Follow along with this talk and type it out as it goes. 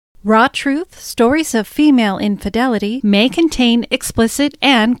Raw Truth, Stories of Female Infidelity may contain explicit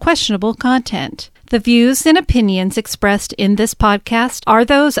and questionable content. The views and opinions expressed in this podcast are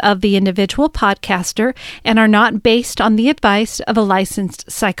those of the individual podcaster and are not based on the advice of a licensed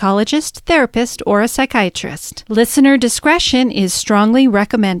psychologist, therapist, or a psychiatrist. Listener discretion is strongly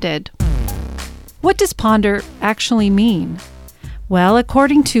recommended. What does ponder actually mean? Well,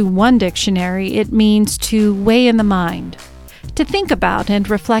 according to one dictionary, it means to weigh in the mind, to think about and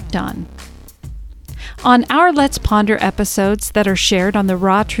reflect on. On our Let's Ponder episodes that are shared on the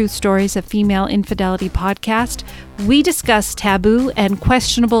Raw Truth Stories of Female Infidelity podcast, we discuss taboo and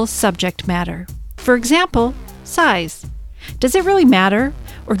questionable subject matter. For example, size. Does it really matter?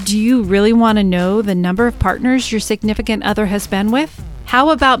 Or do you really want to know the number of partners your significant other has been with?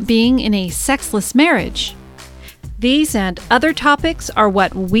 How about being in a sexless marriage? These and other topics are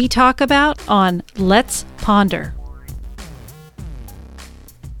what we talk about on Let's Ponder.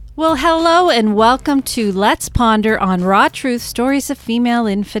 Well, hello and welcome to Let's Ponder on Raw Truth Stories of Female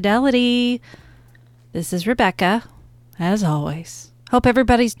Infidelity. This is Rebecca, as always. Hope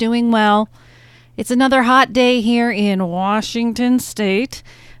everybody's doing well. It's another hot day here in Washington State,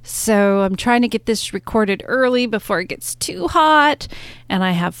 so I'm trying to get this recorded early before it gets too hot. And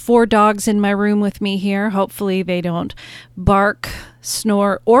I have 4 dogs in my room with me here. Hopefully they don't bark,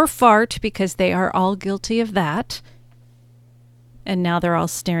 snore, or fart because they are all guilty of that. And now they're all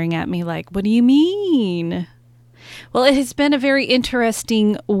staring at me like, what do you mean? Well, it has been a very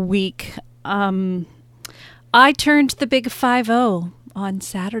interesting week. I turned the big 5-0 on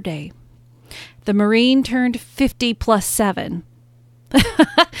Saturday. The Marine turned 50 plus 7.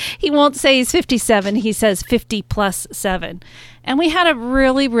 He won't say he's 57. He says 50 plus 7. And we had a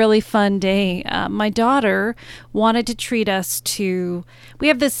really, really fun day. My daughter wanted to treat us to... We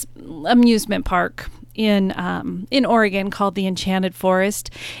have this amusement park in Oregon called the Enchanted Forest.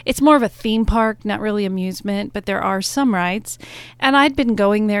 It's more of a theme park, not really amusement, but there are some rides. And I'd been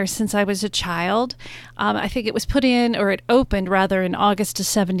going there since I was a child. I think it was it opened rather in August of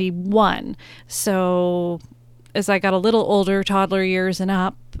 71. So as I got a little older, toddler years and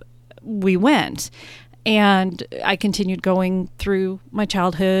up, we went. And I continued going through my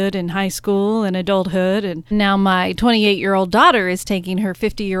childhood and high school and adulthood. And now my 28-year-old daughter is taking her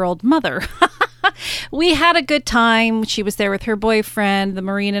 50-year-old mother. We had a good time. She was there with her boyfriend. The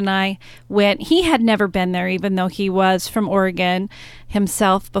Marine and I went. He had never been there, even though he was from Oregon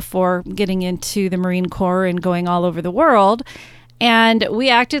himself before getting into the Marine Corps and going all over the world. And we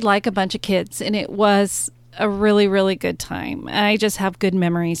acted like a bunch of kids, and it was a really, really good time. I just have good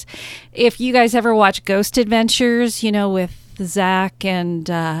memories. If you guys ever watch Ghost Adventures, with Zach and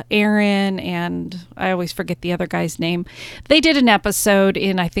Aaron, and I always forget the other guy's name. They did an episode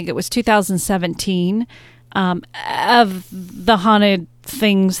in, I think it was 2017, of the haunted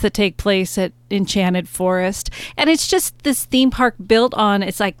things that take place at Enchanted Forest. And it's just this theme park built on,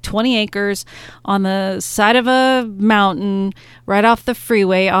 it's like 20 acres on the side of a mountain right off the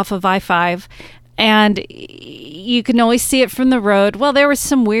freeway, off of I-5. And you can always see it from the road. Well, there was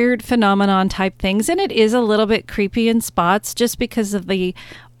some weird phenomenon type things, and it is a little bit creepy in spots just because of the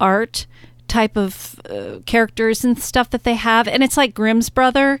art type of characters and stuff that they have. And it's like Grimm's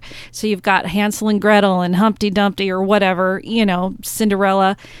Brother. So you've got Hansel and Gretel and Humpty Dumpty or whatever,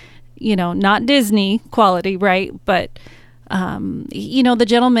 Cinderella, not Disney quality, right? But, the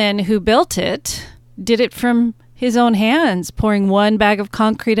gentleman who built it did it from his own hands, pouring one bag of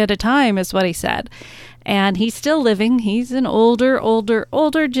concrete at a time, is what he said. And he's still living. He's an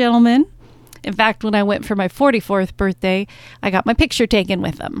older gentleman. In fact, when I went for my 44th birthday, I got my picture taken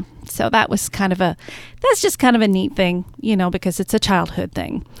with him. So that's just kind of a neat thing, because it's a childhood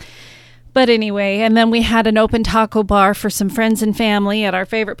thing. But anyway, and then we had an open taco bar for some friends and family at our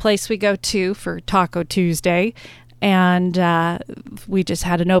favorite place we go to for Taco Tuesday. And we just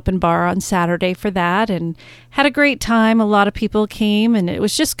had an open bar on Saturday for that and had a great time. A lot of people came, and it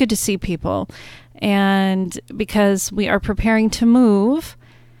was just good to see people. And because we are preparing to move,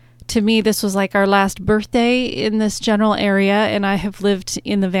 to me, this was like our last birthday in this general area. And I have lived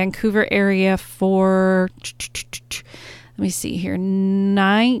in the Vancouver area for, let me see here,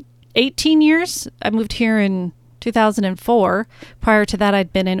 18 years. I moved here in 2004. Prior to that,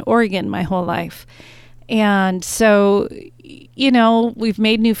 I'd been in Oregon my whole life. And so, we've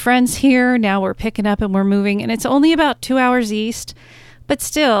made new friends here. Now we're picking up and we're moving. And it's only about 2 hours east. But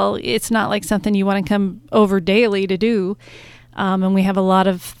still, it's not like something you want to come over daily to do. And we have a lot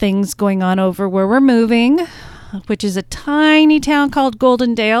of things going on over where we're moving, which is a tiny town called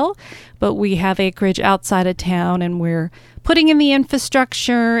Goldendale. But we have acreage outside of town, and we're putting in the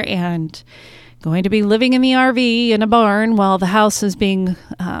infrastructure and going to be living in the RV in a barn while the house is being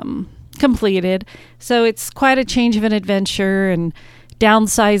completed. So it's quite a change of an adventure and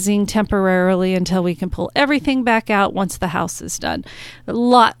downsizing temporarily until we can pull everything back out once the house is done. A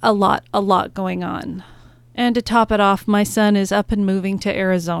lot going on. And to top it off, my son is up and moving to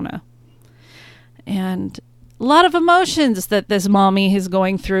Arizona. And a lot of emotions that this mommy is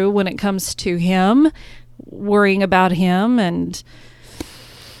going through when it comes to him, worrying about him. And,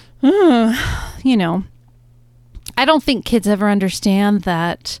 you know, I don't think kids ever understand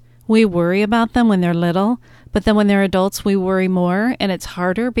that we worry about them when they're little, but then when they're adults, we worry more, and it's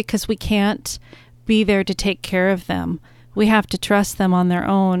harder because we can't be there to take care of them. We have to trust them on their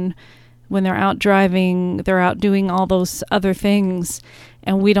own. When they're out driving, they're out doing all those other things,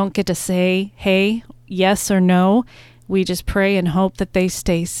 and we don't get to say, hey, yes or no. We just pray and hope that they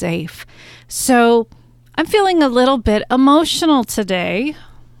stay safe. So I'm feeling a little bit emotional today.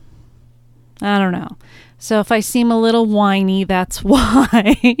 I don't know. So if I seem a little whiny, that's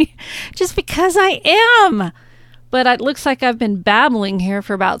why. Just because I am. But it looks like I've been babbling here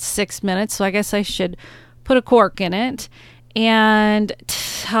for about 6 minutes, so I guess I should put a cork in it and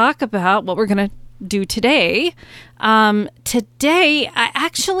talk about what we're going to do today. Today,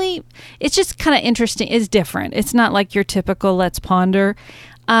 it's just kind of interesting. It's different. It's not like your typical Let's Ponder.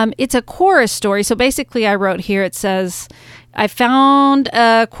 It's a Quora story. So basically I wrote here, it says, I found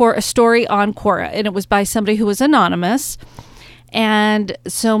a story on Quora, and it was by somebody who was anonymous. And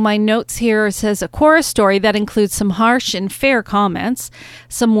so my notes here says a Quora story that includes some harsh and fair comments.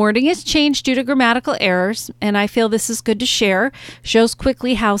 Some wording is changed due to grammatical errors, and I feel this is good to share. Shows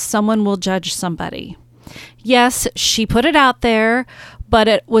quickly how someone will judge somebody. Yes, she put it out there, but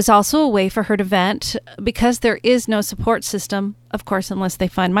it was also a way for her to vent because there is no support system, of course, unless they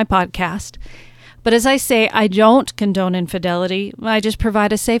find my podcast. But as I say, I don't condone infidelity. I just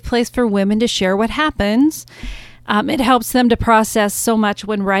provide a safe place for women to share what happens. It helps them to process so much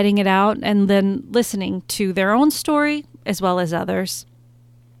when writing it out and then listening to their own story as well as others.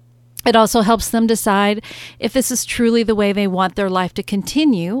 It also helps them decide if this is truly the way they want their life to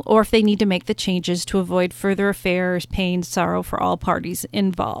continue or if they need to make the changes to avoid further affairs, pain, sorrow for all parties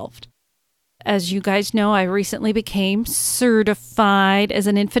involved. As you guys know, I recently became certified as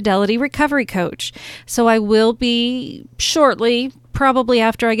an infidelity recovery coach. So I will be shortly, probably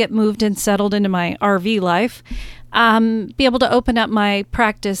after I get moved and settled into my RV life, be able to open up my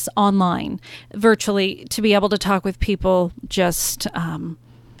practice online, virtually, to be able to talk with people just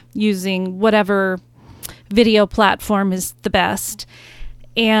using whatever video platform is the best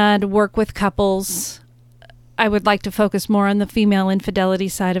and work with couples. I would like to focus more on the female infidelity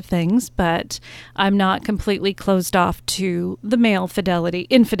side of things, but I'm not completely closed off to the male infidelity.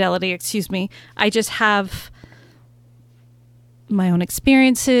 I just have my own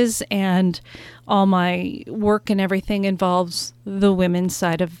experiences, and all my work and everything involves the women's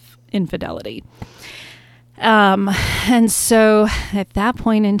side of infidelity. And so at that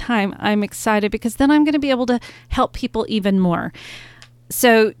point in time, I'm excited because then I'm going to be able to help people even more.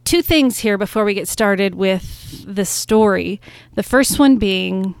 So 2 things here before we get started with the story. The first one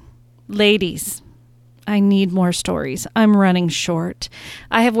being, ladies, I need more stories. I'm running short.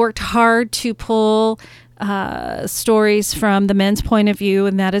 I have worked hard to pull stories from the men's point of view,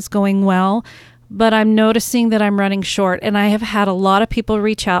 and that is going well. But I'm noticing that I'm running short, and I have had a lot of people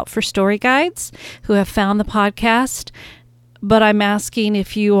reach out for story guides who have found the podcast. But I'm asking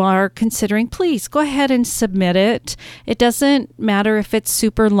if you are considering, please go ahead and submit it. It doesn't matter if it's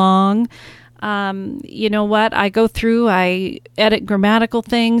super long. You know what? I go through, I edit grammatical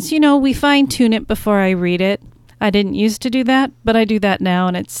things. We fine tune it before I read it. I didn't used to do that, but I do that now,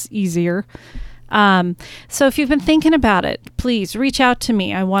 and it's easier. So if you've been thinking about it, please reach out to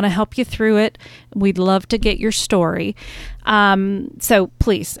me. I want to help you through it. We'd love to get your story. So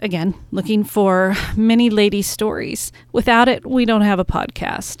please, again, looking for many lady stories. Without it, we don't have a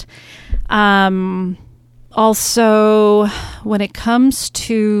podcast. Also, when it comes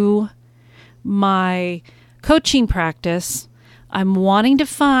to my coaching practice, I'm wanting to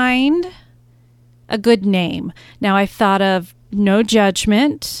find a good name. Now, I've thought of No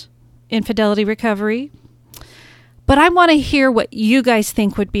Judgment Infidelity Recovery, but I want to hear what you guys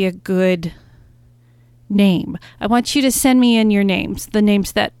think would be a good name. I want you to send me in your names, the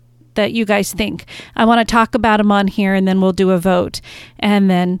names that you guys think. I want to talk about them on here, and then we'll do a vote, and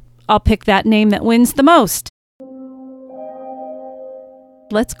then I'll pick that name that wins the most.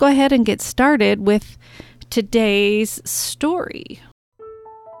 Let's go ahead and get started with today's story.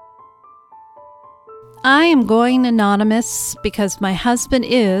 I am going anonymous because my husband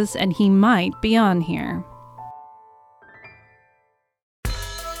is, and he might be on here.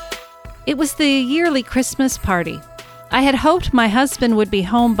 It was the yearly Christmas party. I had hoped my husband would be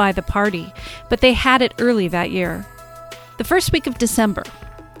home by the party, but they had it early that year. The first week of December.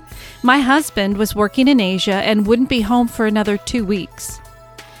 My husband was working in Asia and wouldn't be home for another 2 weeks.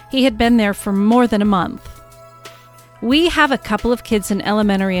 He had been there for more than a month. We have a couple of kids in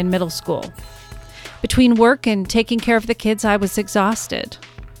elementary and middle school. Between work and taking care of the kids, I was exhausted.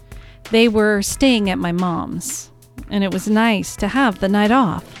 They were staying at my mom's, and it was nice to have the night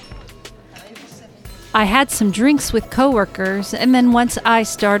off. I had some drinks with coworkers, and then once I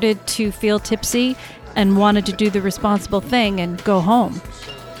started to feel tipsy and wanted to do the responsible thing and go home.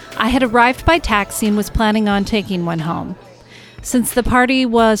 I had arrived by taxi and was planning on taking one home. Since the party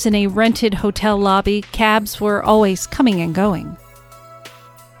was in a rented hotel lobby, cabs were always coming and going.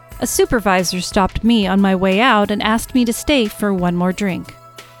 A supervisor stopped me on my way out and asked me to stay for one more drink.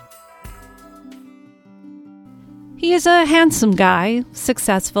 He is a handsome guy,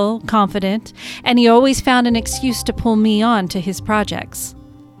 successful, confident, and he always found an excuse to pull me on to his projects.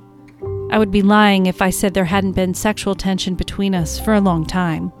 I would be lying if I said there hadn't been sexual tension between us for a long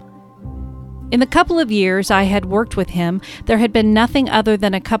time. In the couple of years I had worked with him, there had been nothing other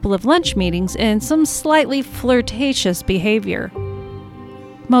than a couple of lunch meetings and some slightly flirtatious behavior.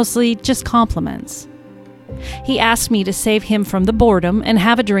 Mostly just compliments. He asked me to save him from the boredom and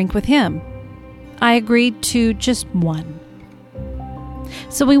have a drink with him. I agreed to just one.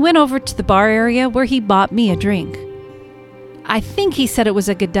 So we went over to the bar area where he bought me a drink. I think he said it was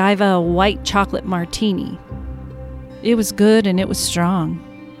a Godiva white chocolate martini. It was good and it was strong.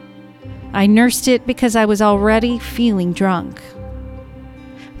 I nursed it because I was already feeling drunk.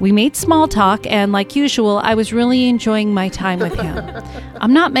 We made small talk, and like usual, I was really enjoying my time with him.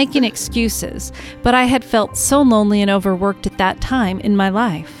 I'm not making excuses, but I had felt so lonely and overworked at that time in my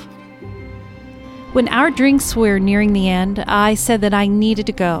life. When our drinks were nearing the end, I said that I needed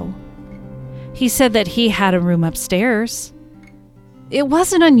to go. He said that he had a room upstairs. It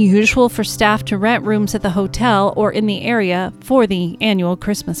wasn't unusual for staff to rent rooms at the hotel or in the area for the annual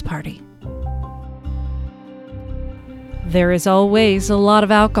Christmas party. There is always a lot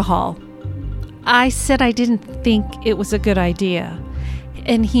of alcohol. I said I didn't think it was a good idea,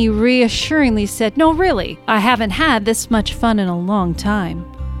 and he reassuringly said, "No, really, I haven't had this much fun in a long time.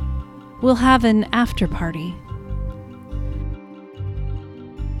 We'll have an after party."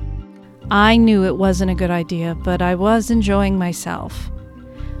 I knew it wasn't a good idea, but I was enjoying myself.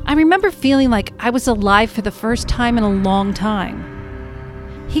 I remember feeling like I was alive for the first time in a long time.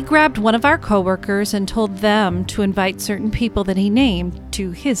 He grabbed one of our coworkers and told them to invite certain people that he named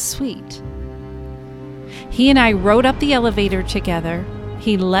to his suite. He and I rode up the elevator together.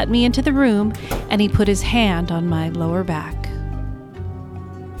 He let me into the room, and he put his hand on my lower back.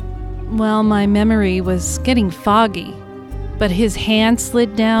 Well, my memory was getting foggy, but his hand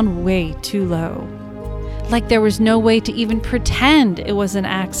slid down way too low. Like there was no way to even pretend it was an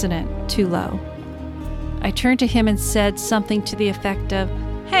accident too low. I turned to him and said something to the effect of,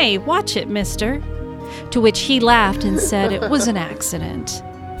 "Hey, watch it, mister." To which he laughed and said it was an accident.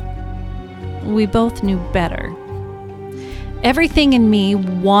 We both knew better. Everything in me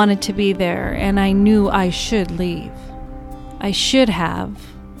wanted to be there, and I knew I should leave. I should have,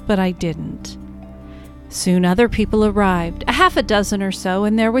 but I didn't. Soon other people arrived, a half a dozen or so,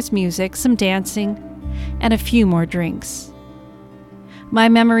 and there was music, some dancing, and a few more drinks. My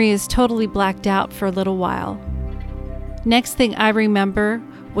memory is totally blacked out for a little while. Next thing I remember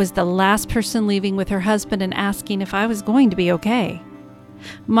was the last person leaving with her husband and asking if I was going to be okay.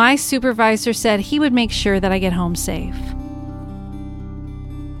 My supervisor said he would make sure that I get home safe.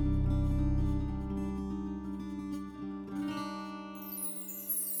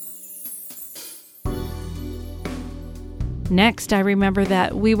 Next, I remember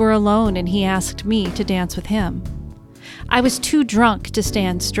that we were alone and he asked me to dance with him. I was too drunk to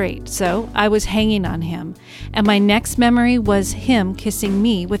stand straight, so I was hanging on him, and my next memory was him kissing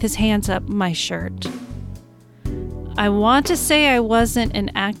me with his hands up my shirt. I want to say I wasn't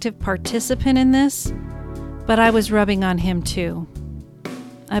an active participant in this, but I was rubbing on him too.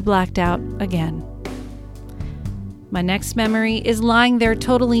 I blacked out again. My next memory is lying there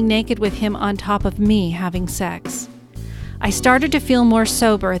totally naked with him on top of me having sex. I started to feel more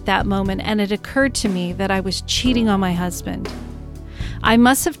sober at that moment, and it occurred to me that I was cheating on my husband. I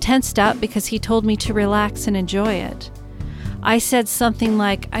must have tensed up because he told me to relax and enjoy it. I said something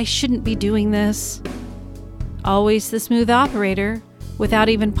like, "I shouldn't be doing this." Always the smooth operator. Without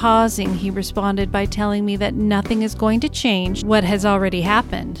even pausing, he responded by telling me that nothing is going to change what has already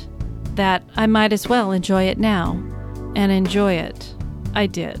happened, that I might as well enjoy it now. And enjoy it, I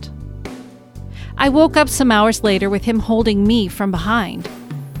did. I woke up some hours later with him holding me from behind.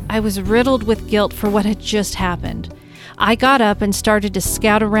 I was riddled with guilt for what had just happened. I got up and started to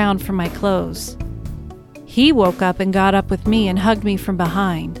scout around for my clothes. He woke up and got up with me and hugged me from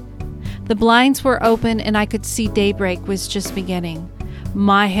behind. The blinds were open and I could see daybreak was just beginning.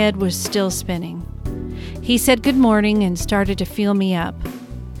 My head was still spinning. He said good morning and started to feel me up.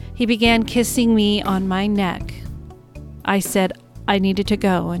 He began kissing me on my neck. I said I needed to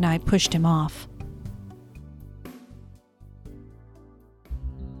go and I pushed him off.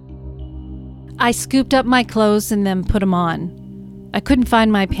 I scooped up my clothes and then put them on. I couldn't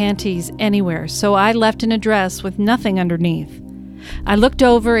find my panties anywhere, so I left in a dress with nothing underneath. I looked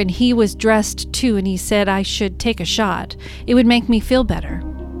over and he was dressed too, and he said I should take a shot. It would make me feel better.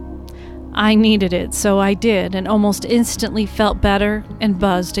 I needed it, so I did, and almost instantly felt better and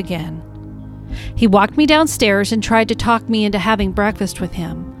buzzed again. He walked me downstairs and tried to talk me into having breakfast with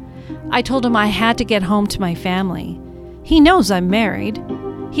him. I told him I had to get home to my family. He knows I'm married.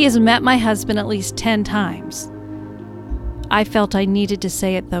 He has met my husband at least 10 times. I felt I needed to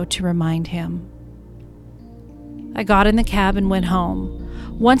say it, though, to remind him. I got in the cab and went home.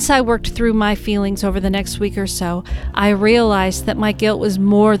 Once I worked through my feelings over the next week or so, I realized that my guilt was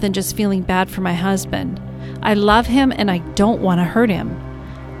more than just feeling bad for my husband. I love him and I don't want to hurt him.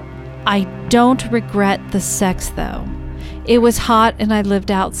 I don't regret the sex, though. It was hot and I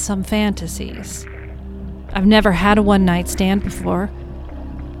lived out some fantasies. I've never had a one-night stand before.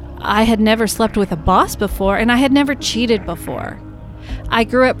 I had never slept with a boss before, and I had never cheated before. I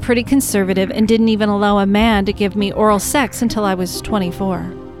grew up pretty conservative and didn't even allow a man to give me oral sex until I was 24.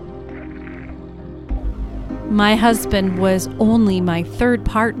 My husband was only my third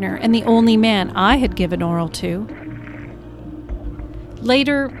partner and the only man I had given oral to.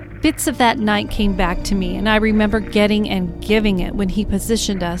 Later, bits of that night came back to me, and I remember getting and giving it when he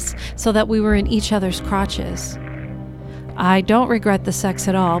positioned us so that we were in each other's crotches. I don't regret the sex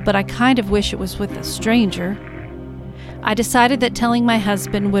at all, but I kind of wish it was with a stranger. I decided that telling my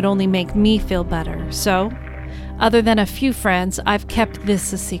husband would only make me feel better, so, other than a few friends, I've kept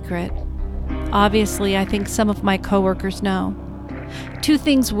this a secret. Obviously, I think some of my coworkers know. 2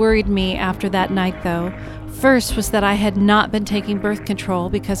 things worried me after that night, though. First was that I had not been taking birth control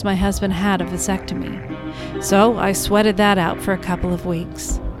because my husband had a vasectomy. So I sweated that out for a couple of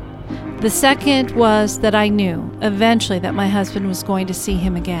weeks. The second was that I knew, eventually, that my husband was going to see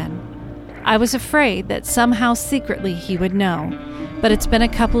him again. I was afraid that somehow secretly he would know, but it's been a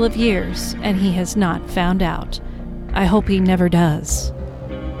couple of years and he has not found out. I hope he never does.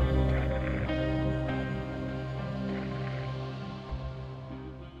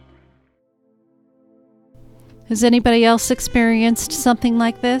 Has anybody else experienced something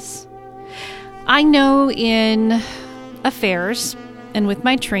like this? I know in affairs, and with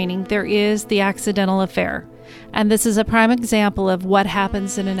my training, there is the accidental affair. And this is a prime example of what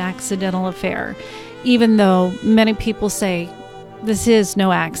happens in an accidental affair, even though many people say this is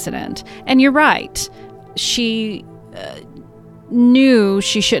no accident. And you're right. She knew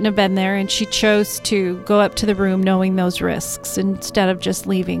she shouldn't have been there, and she chose to go up to the room knowing those risks instead of just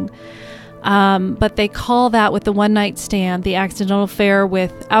leaving. But they call that, with the one-night stand, the accidental affair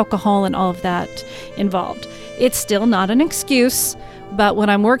with alcohol and all of that involved. It's still not an excuse, but when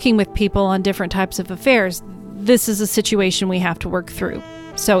I'm working with people on different types of affairs, this is a situation we have to work through.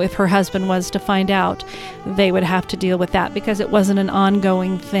 So if her husband was to find out, they would have to deal with that because it wasn't an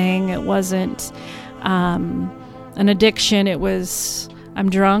ongoing thing. It wasn't an addiction. It was, I'm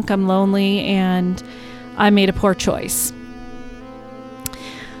drunk, I'm lonely, and I made a poor choice.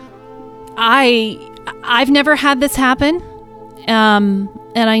 I've never had this happen, and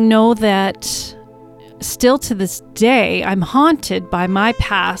I know that still to this day, I'm haunted by my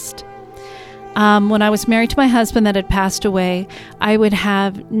past. When I was married to my husband that had passed away, I would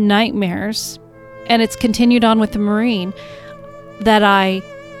have nightmares, and it's continued on with the Marine, that I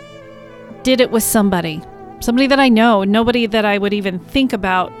did it with somebody that I know, nobody that I would even think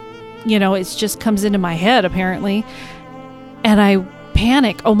about. It just comes into my head, apparently, and I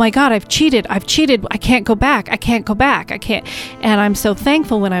panic. Oh my God, I've cheated. I can't go back. I can't. And I'm so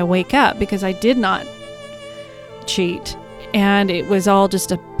thankful when I wake up because I did not cheat. And it was all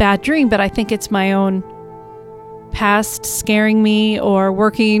just a bad dream, but I think it's my own past scaring me, or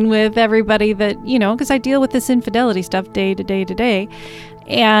working with everybody that, because I deal with this infidelity stuff day to day to day.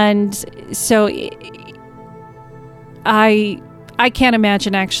 And so I can't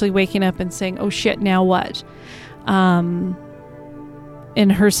imagine actually waking up and saying, oh shit, now what? In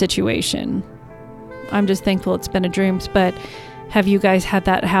her situation. I'm just thankful it's been a dream. But have you guys had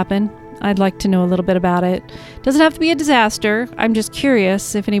that happen? I'd like to know a little bit about it. Doesn't have to be a disaster. I'm just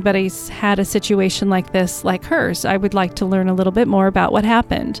curious if anybody's had a situation like this, like hers. I would like to learn a little bit more about what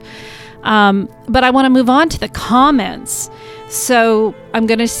happened. But I want to move on to the comments. So I'm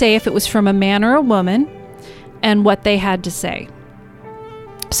going to say if it was from a man or a woman and what they had to say.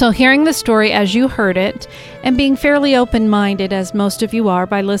 So hearing the story as you heard it and being fairly open-minded, as most of you are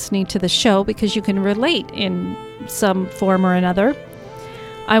by listening to the show because you can relate in some form or another,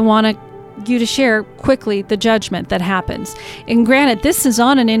 I want you to share quickly the judgment that happens. And granted, this is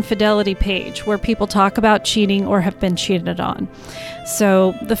on an infidelity page where people talk about cheating or have been cheated on.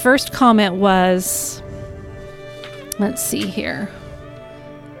 So the first comment was, let's see here,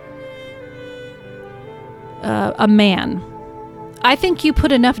 a man. I think you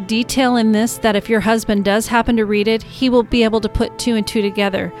put enough detail in this that if your husband does happen to read it, he will be able to put two and two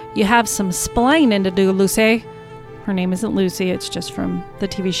together. You have some splaining to do, Lucy. Her name isn't Lucy, it's just from the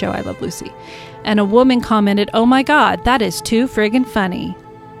TV show I Love Lucy. And a woman commented, "Oh my God, that is too friggin' funny."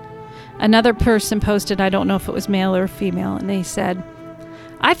 Another person posted, I don't know if it was male or female, and they said,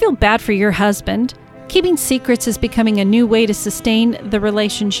 "I feel bad for your husband. Keeping secrets is becoming a new way to sustain the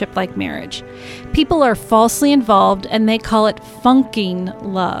relationship like marriage. People are falsely involved and they call it funking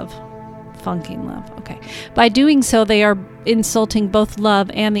love." Funking love, okay. By doing so, they are insulting both love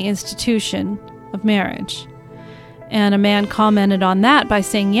and the institution of marriage. And a man commented on that by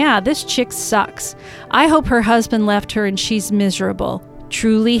saying, "Yeah, this chick sucks. I hope her husband left her and she's miserable.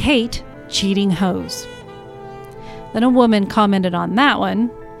 Truly hate cheating hoes." Then a woman commented on that one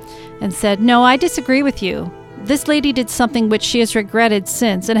and said, "No, I disagree with you. This lady did something which she has regretted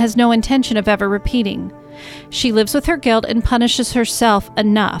since and has no intention of ever repeating. She lives with her guilt and punishes herself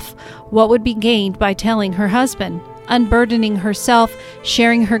enough. What would be gained by telling her husband? Unburdening herself,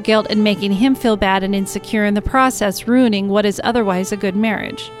 sharing her guilt, and making him feel bad and insecure in the process, ruining what is otherwise a good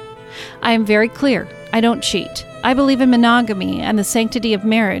marriage. I am very clear. I don't cheat. I believe in monogamy and the sanctity of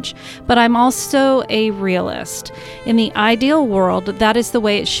marriage, but I'm also a realist. In the ideal world, that is the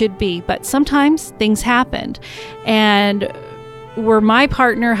way it should be, but sometimes things happened. And were my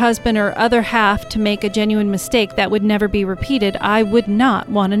partner, husband, or other half to make a genuine mistake that would never be repeated, I would not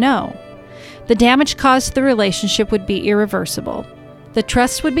want to know. The damage caused to the relationship would be irreversible. The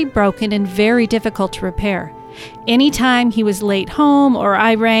trust would be broken and very difficult to repair. Anytime he was late home or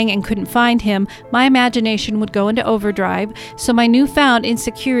I rang and couldn't find him, my imagination would go into overdrive, so my newfound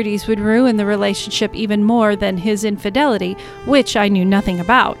insecurities would ruin the relationship even more than his infidelity, which I knew nothing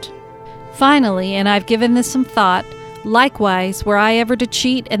about. Finally, and I've given this some thought, likewise, were I ever to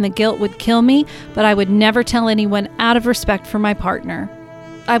cheat and the guilt would kill me, but I would never tell anyone out of respect for my partner.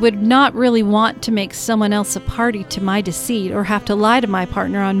 I would not really want to make someone else a party to my deceit or have to lie to my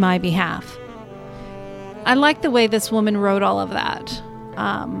partner on my behalf. I like the way this woman wrote all of that,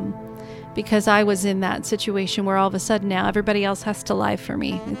 because I was in that situation where all of a sudden now everybody else has to lie for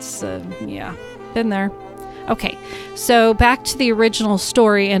me. It's, been there. Okay, so back to the original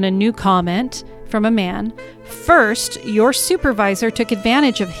story and a new comment from a man. First, your supervisor took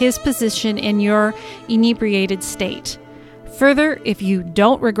advantage of his position in your inebriated state. Further, if you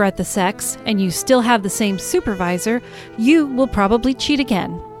don't regret the sex and you still have the same supervisor, you will probably cheat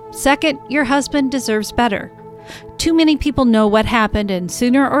again. Second, your husband deserves better. Too many people know what happened, and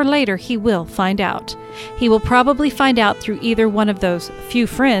sooner or later he will find out. He will probably find out through either one of those few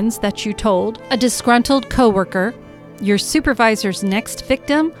friends that you told, a disgruntled coworker, your supervisor's next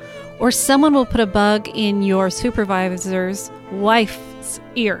victim, or someone will put a bug in your supervisor's wife's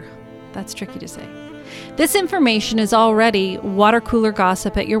ear. That's tricky to say. This information is already water cooler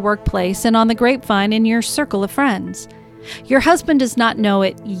gossip at your workplace and on the grapevine in your circle of friends. Your husband does not know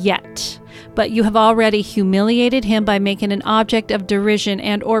it yet, but you have already humiliated him by making an object of derision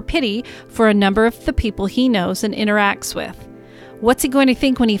and or pity for a number of the people he knows and interacts with. What's he going to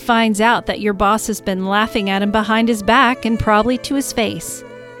think when he finds out that your boss has been laughing at him behind his back and probably to his face?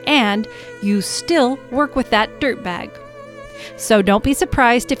 And you still work with that dirtbag. So don't be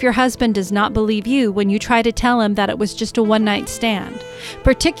surprised if your husband does not believe you when you try to tell him that it was just a one-night stand,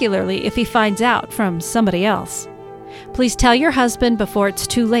 particularly if he finds out from somebody else. Please tell your husband before it's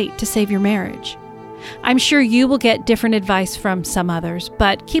too late to save your marriage. I'm sure you will get different advice from some others,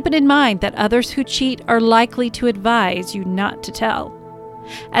 but keep it in mind that others who cheat are likely to advise you not to tell.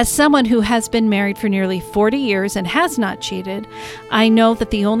 As someone who has been married for nearly 40 years and has not cheated, I know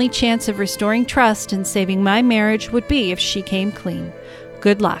that the only chance of restoring trust and saving my marriage would be if she came clean.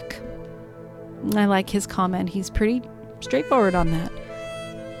 Good luck. I like his comment. He's pretty straightforward on that.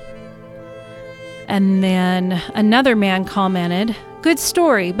 And then another man commented, "Good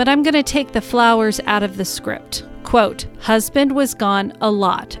story, but I'm going to take the flowers out of the script. Quote, husband was gone a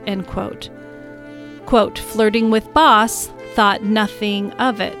lot, end quote. Quote, flirting with boss, thought nothing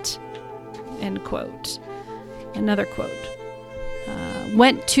of it, end quote. Another quote,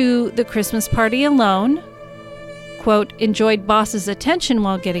 went to the Christmas party alone. Quote, enjoyed boss's attention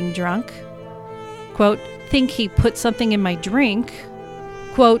while getting drunk. Quote, think he put something in my drink.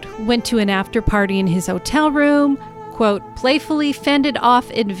 Quote, went to an after party in his hotel room. Quote, playfully fended off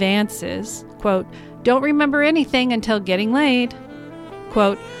advances. Quote, don't remember anything until getting laid.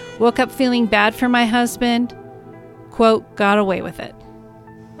 Quote, woke up feeling bad for my husband. Quote, got away with it.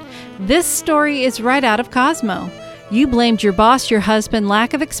 This story is right out of Cosmo. You blamed your boss, your husband,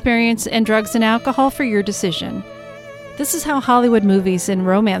 lack of experience, and drugs and alcohol for your decision. This is how Hollywood movies and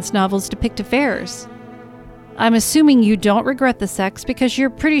romance novels depict affairs. I'm assuming you don't regret the sex because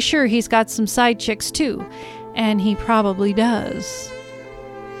you're pretty sure he's got some side chicks too, and he probably does.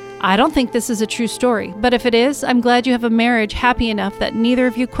 I don't think this is a true story, but if it is, I'm glad you have a marriage happy enough that neither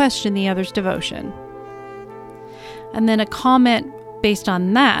of you question the other's devotion. And then a comment based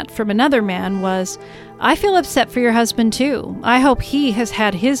on that from another man was, I feel upset for your husband too. I hope he has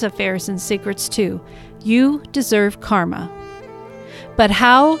had his affairs and secrets too. You deserve karma. But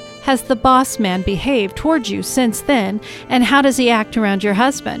how has the boss man behaved towards you since then, and how does he act around your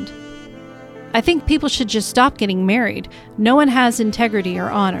husband? I think people should just stop getting married. No one has integrity or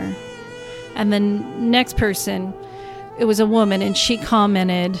honor. And then next person, it was a woman, and she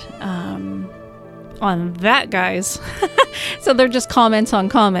commented on that, guys. So they're just comments on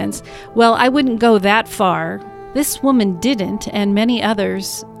comments. Well, I wouldn't go that far. This woman didn't, and many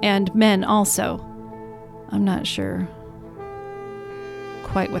others, and men also. I'm not sure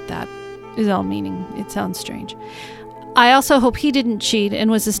quite what that is all meaning. It sounds strange. I also hope he didn't cheat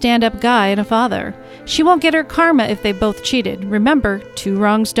and was a stand-up guy and a father. She won't get her karma if they both cheated. Remember, 2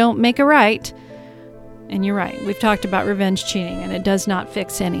 wrongs don't make a right. And you're right. We've talked about revenge cheating, and it does not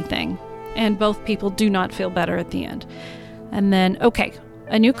fix anything. And both people do not feel better at the end. And then, okay,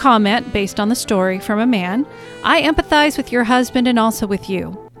 a new comment based on the story from a man. I empathize with your husband and also with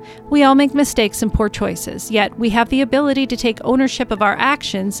you. We all make mistakes and poor choices, yet we have the ability to take ownership of our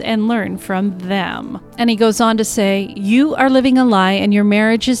actions and learn from them. And he goes on to say, you are living a lie and your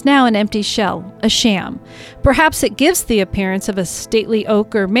marriage is now an empty shell, a sham. Perhaps it gives the appearance of a stately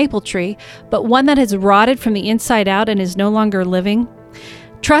oak or maple tree, but one that has rotted from the inside out and is no longer living.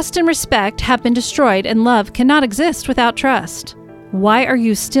 Trust and respect have been destroyed, and love cannot exist without trust. Why are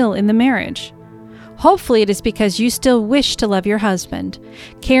you still in the marriage? Hopefully it is because you still wish to love your husband.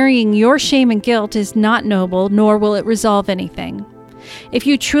 Carrying your shame and guilt is not noble, nor will it resolve anything. If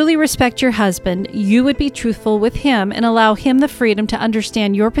you truly respect your husband, you would be truthful with him and allow him the freedom to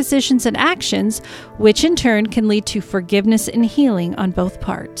understand your positions and actions, which in turn can lead to forgiveness and healing on both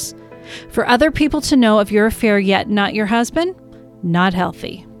parts. For other people to know of your affair yet not your husband, not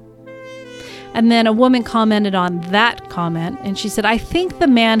healthy. And then a woman commented on that comment, and she said, I think the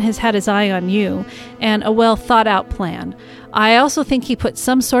man has had his eye on you and a well thought out plan. I also think he put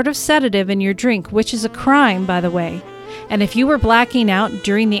some sort of sedative in your drink, which is a crime, by the way. And if you were blacking out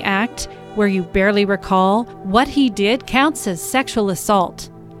during the act where you barely recall, what he did counts as sexual assault.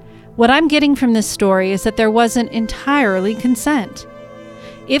 What I'm getting from this story is that there wasn't entirely consent.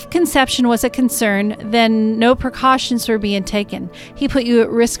 If conception was a concern, then no precautions were being taken. He put you at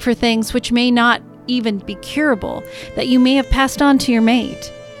risk for things which may not even be curable, that you may have passed on to your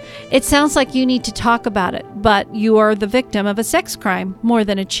mate. It sounds like you need to talk about it, but you are the victim of a sex crime more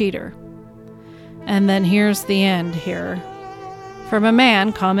than a cheater. And then here's the end here. From a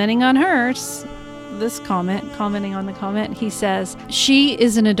man commenting on commenting on the comment, he says, she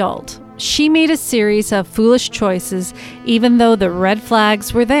is an adult. She made a series of foolish choices, even though the red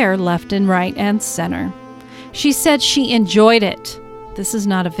flags were there left and right and center. She said she enjoyed it. This is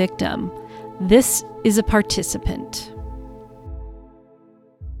not a victim. This is a participant.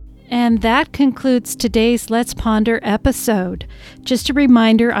 And that concludes today's Let's Ponder episode. Just a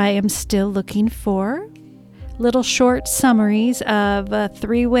reminder, I am still looking for little short summaries of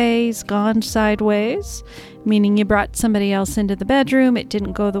 3 ways gone sideways, meaning you brought somebody else into the bedroom, it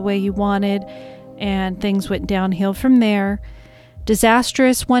didn't go the way you wanted, and things went downhill from there.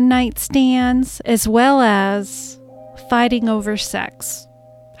 Disastrous one-night stands, as well as fighting over sex.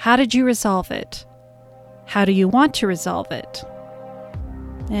 How did you resolve it? How do you want to resolve it?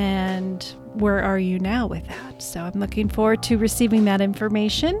 And where are you now with that? So I'm looking forward to receiving that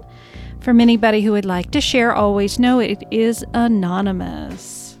information from anybody who would like to share. Always know it is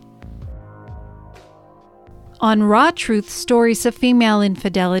anonymous. On Raw Truth Stories of Female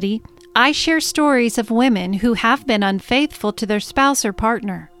Infidelity, I share stories of women who have been unfaithful to their spouse or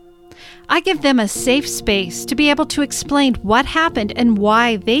partner. I give them a safe space to be able to explain what happened and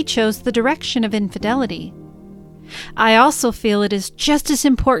why they chose the direction of infidelity. I also feel it is just as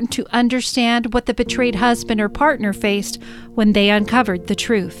important to understand what the betrayed husband or partner faced when they uncovered the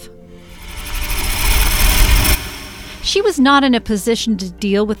truth. She was not in a position to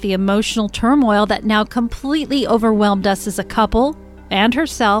deal with the emotional turmoil that now completely overwhelmed us as a couple, and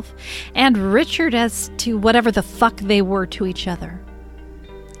herself, and Richard as to whatever the fuck they were to each other.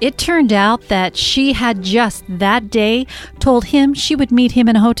 It turned out that she had just that day told him she would meet him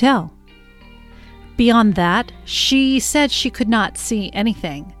in a hotel. Beyond that, she said she could not see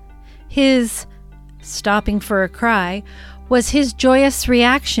anything. His stopping for a cry was his joyous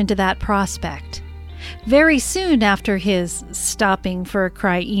reaction to that prospect. Very soon after his stopping for a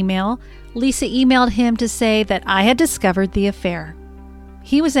cry email, Lisa emailed him to say that I had discovered the affair.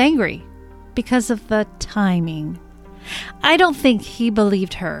 He was angry because of the timing. I don't think he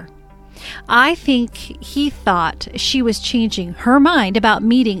believed her. I think he thought she was changing her mind about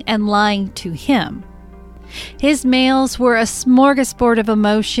meeting and lying to him. His mails were a smorgasbord of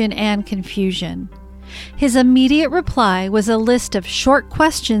emotion and confusion. His immediate reply was a list of short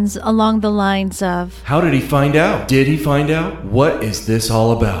questions along the lines of, how did he find out? Did he find out? What is this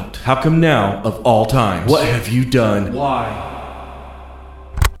all about? How come now, of all times? What have you done? Why?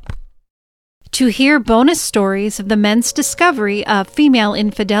 To hear bonus stories of the men's discovery of female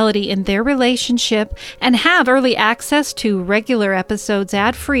infidelity in their relationship and have early access to regular episodes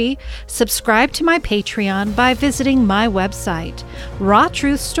ad-free, subscribe to my Patreon by visiting my website,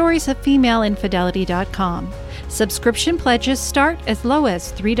 rawtruthstoriesofFemaleInfidelity.com. Subscription pledges start as low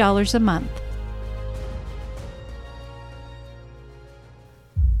as $3 a month.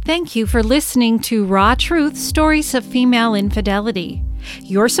 Thank you for listening to Raw Truth Stories of Female Infidelity.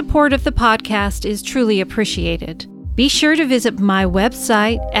 Your support of the podcast is truly appreciated. Be sure to visit my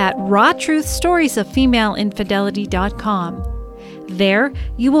website at rawtruthstoriesofFemaleInfidelity.com. There,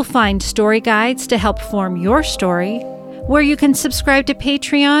 you will find story guides to help form your story, where you can subscribe to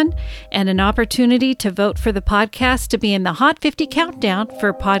Patreon, and an opportunity to vote for the podcast to be in the Hot 50 Countdown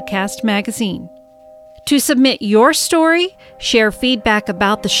for Podcast Magazine. To submit your story, share feedback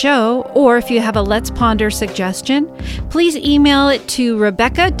about the show, or if you have a Let's Ponder suggestion, please email it to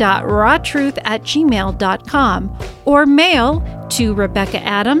rebecca.rawtruth@gmail.com or mail to Rebecca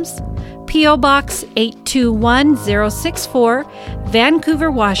Adams, P.O. Box 821064,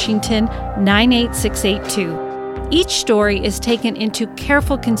 Vancouver, Washington 98682. Each story is taken into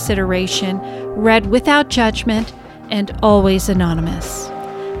careful consideration, read without judgment, and always anonymous.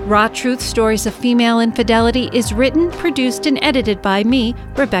 Raw Truth Stories of Female Infidelity is written, produced, and edited by me,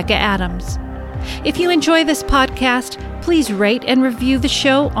 Rebecca Adams. If you enjoy this podcast, please rate and review the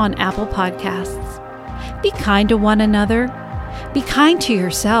show on Apple Podcasts. Be kind to one another, be kind to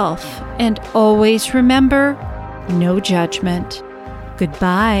yourself, and always remember, no judgment.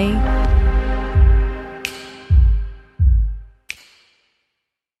 Goodbye.